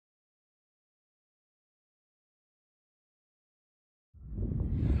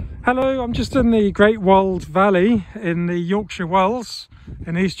Hello, I'm just in the Great Wold Valley in the Yorkshire Wells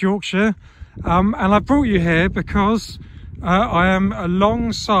in East Yorkshire, and I brought you here because I am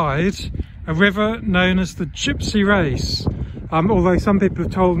alongside a river known as the Gypsy Race, although some people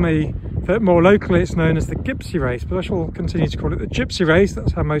have told me that more locally it's known as the Gypsy Race, but I shall continue to call it the Gypsy Race.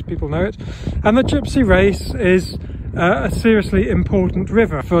 That's how most people know it. And the Gypsy Race is a seriously important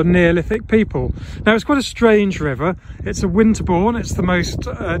river for Neolithic people. Now, it's quite a strange river. It's a winterbourne. It's the most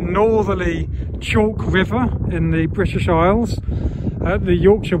northerly chalk river in the British Isles. The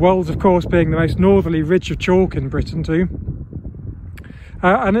Yorkshire Wells, of course, being the most northerly ridge of chalk in Britain too.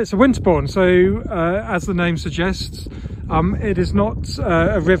 And it's a winterbourne, so as the name suggests, it is not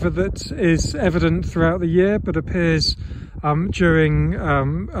a river that is evident throughout the year, but appears during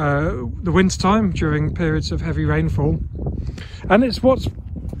the winter time, during periods of heavy rainfall. And it's what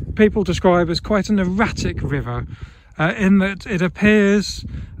people describe as quite an erratic river, in that it appears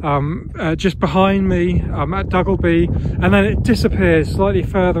just behind me at Duggleby, and then it disappears slightly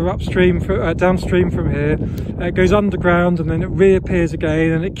further upstream, downstream from here. It goes underground and then it reappears again,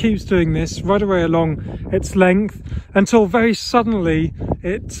 and it keeps doing this right away along its length until very suddenly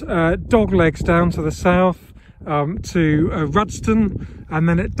it doglegs down to the south to Rudston, and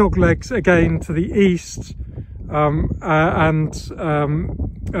then it doglegs again to the east and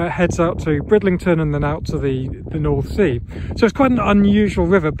heads out to Bridlington and then out to the North Sea. So it's quite an unusual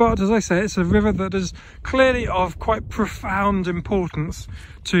river, but as I say, it's a river that is clearly of quite profound importance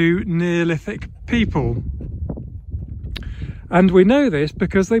to Neolithic people. And we know this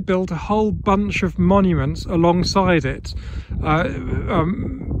because they built a whole bunch of monuments alongside it.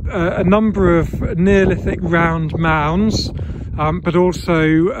 A number of Neolithic round mounds, but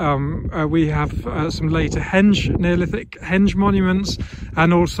also we have some later Neolithic henge monuments,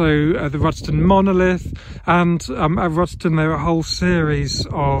 and also the Rudston monolith, and at Rudston there are a whole series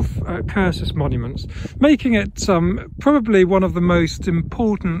of cursus monuments, making it probably one of the most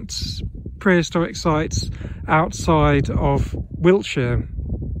important prehistoric sites outside of Wiltshire.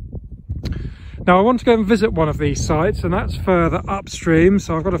 Now, I want to go and visit one of these sites, and that's further upstream,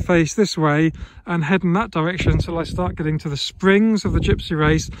 so I've got to face this way and head in that direction until I start getting to the springs of the Gypsy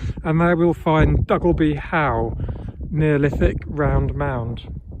Race, and there we'll find Duggleby Howe, Neolithic round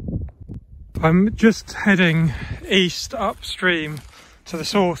mound. I'm just heading east upstream to the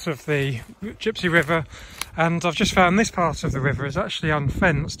source of the Gypsy River, and I've just found this part of the river is actually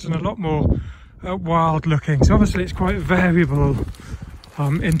unfenced and a lot more wild looking, so obviously it's quite variable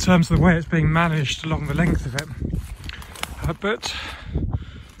in terms of the way it's being managed along the length of it, but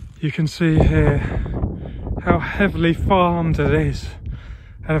you can see here how heavily farmed it is.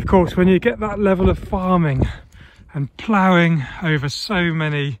 And of course, when you get that level of farming and ploughing over so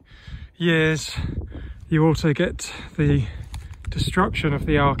many years, you also get the destruction of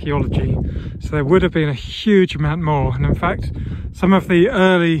the archaeology. So there would have been a huge amount more, and in fact some of the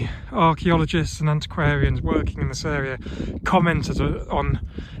early archaeologists and antiquarians working in this area commented on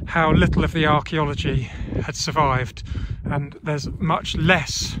how little of the archaeology had survived, and there's much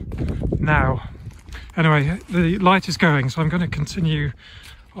less now. Anyway, the light is going, so I'm going to continue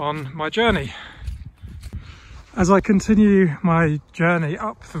on my journey. As I continue my journey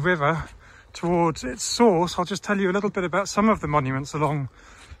up the river towards its source, I'll just tell you a little bit about some of the monuments along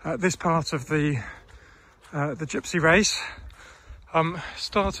this part of the Gypsy Race,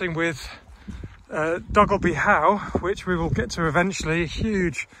 starting with Duggleby Howe, which we will get to eventually, a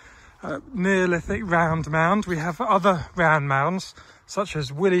huge Neolithic round mound. We have other round mounds such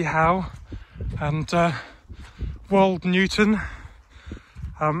as Willie Howe and Wold Newton.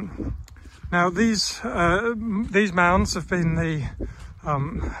 Now these mounds have been the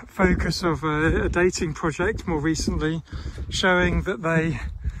focus of a dating project more recently, showing that they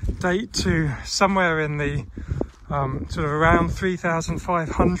date to somewhere in the sort of around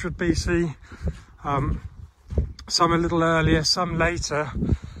 3500 BC, some a little earlier, some later,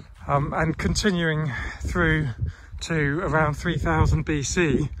 and continuing through to around 3000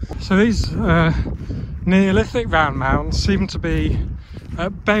 BC. So these Neolithic round mounds seem to be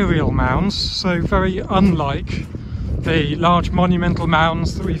burial mounds, so very unlike the large monumental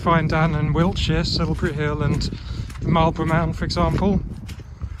mounds that we find down in Wiltshire, Silbury Hill and the Marlborough Mound, for example.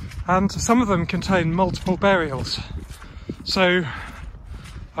 And some of them contain multiple burials. So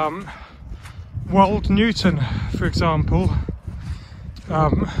Wold Newton, for example,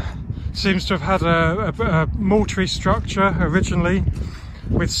 seems to have had a mortuary structure originally,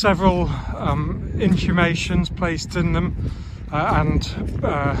 with several inhumations placed in them, and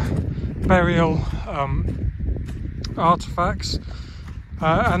burial artifacts,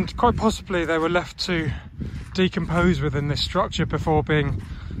 and quite possibly they were left to decompose within this structure before being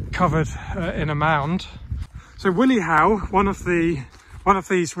covered in a mound. So Woolly Howe, one of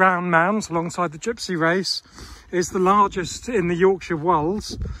these round mounds alongside the Gypsy Race, is the largest in the Yorkshire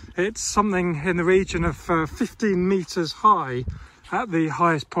Wolds. It's something in the region of 15 metres high at the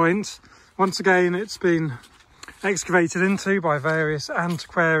highest point. Once again, it's been excavated into by various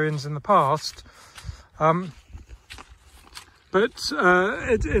antiquarians in the past. But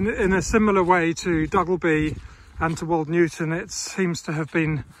in a similar way to Duggleby and to Wold Newton, it seems to have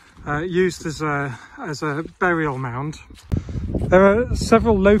been used as a burial mound. There are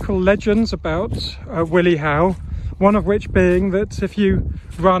several local legends about Woolly Howe, one of which being that if you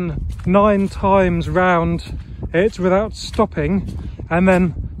run 9 times round it without stopping and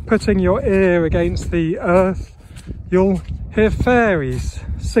then putting your ear against the earth, you'll hear fairies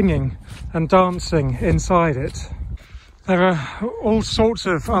singing and dancing inside it. There are all sorts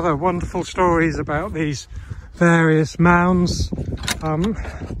of other wonderful stories about these various mounds. One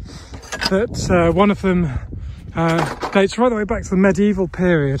of them dates right the way back to the medieval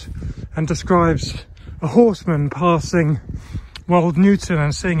period and describes a horseman passing Wold Newton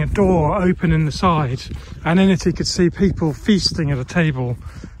and seeing a door open in the side, and in it he could see people feasting at a table.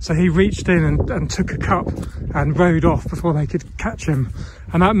 So he reached in and took a cup and rode off before they could catch him.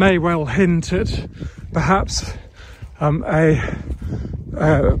 And that may well hint at perhaps a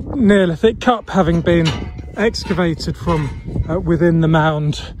Neolithic cup having been excavated from within the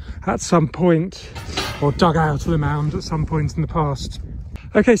mound at some point, or dug out of the mound at some point in the past.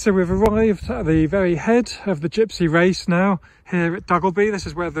 Okay, so we've arrived at the very head of the Gypsy Race now, here at Duggleby. This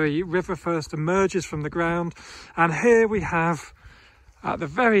is where the river first emerges from the ground, and here we have, at the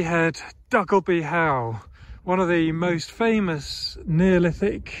very head, Duggleby Howe, one of the most famous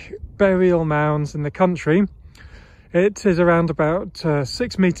Neolithic burial mounds in the country. It is around about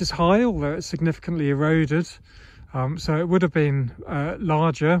 6 metres high, although it's significantly eroded, so it would have been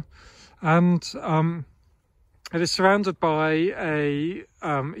larger, and it is surrounded by a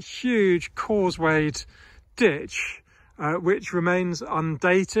huge causewayed ditch, which remains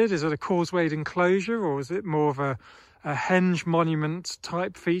undated. Is it a causewayed enclosure, or is it more of a henge monument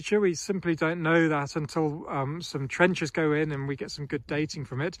type feature? We simply don't know that until some trenches go in and we get some good dating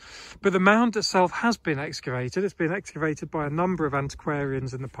from it. But the mound itself has been excavated. It's been excavated by a number of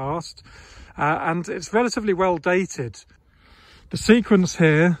antiquarians in the past, and it's relatively well dated. The sequence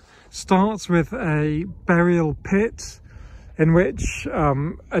here starts with a burial pit in which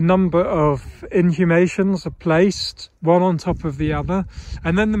a number of inhumations are placed, one on top of the other,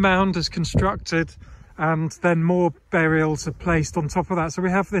 and then the mound is constructed, and then more burials are placed on top of that. So we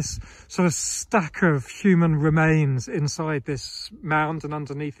have this sort of stack of human remains inside this mound and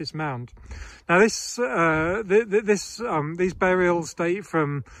underneath this mound. Now these burials date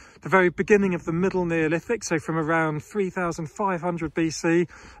from the very beginning of the Middle Neolithic, so from around 3500 BC,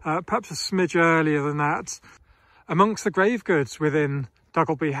 perhaps a smidge earlier than that. Amongst the grave goods within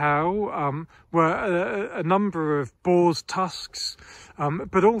Duggleby Howe were a number of boar's tusks,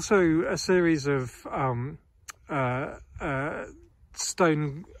 but also a series of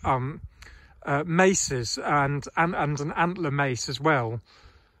stone maces and an antler mace as well.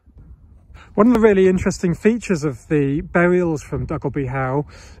 One of the really interesting features of the burials from Duggleby Howe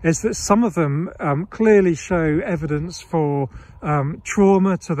is that some of them clearly show evidence for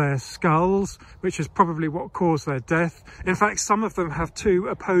trauma to their skulls, which is probably what caused their death. In fact, some of them have 2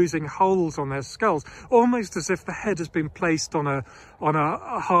 opposing holes on their skulls, almost as if the head has been placed on a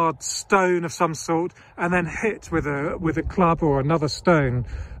hard stone of some sort and then hit with a club or another stone,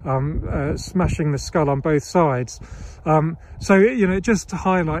 smashing the skull on both sides. So, you know, it just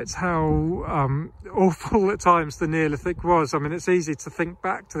highlights how awful at times the Neolithic was. I mean, it's easy to think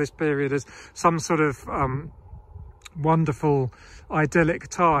back to this period as some sort of wonderful idyllic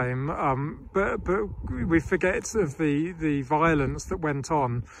time, but we forget of the violence that went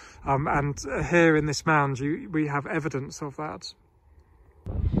on, and here in this mound we have evidence of that.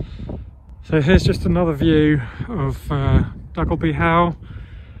 So here's just another view of Duggleby Howe.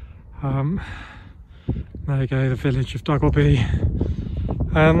 There you go, the village of Duggleby,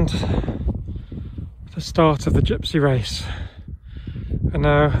 and the start of the Gypsy Race. And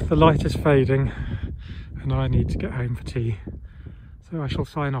now the light is fading and I need to get home for tea, so I shall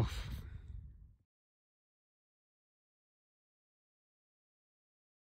sign off.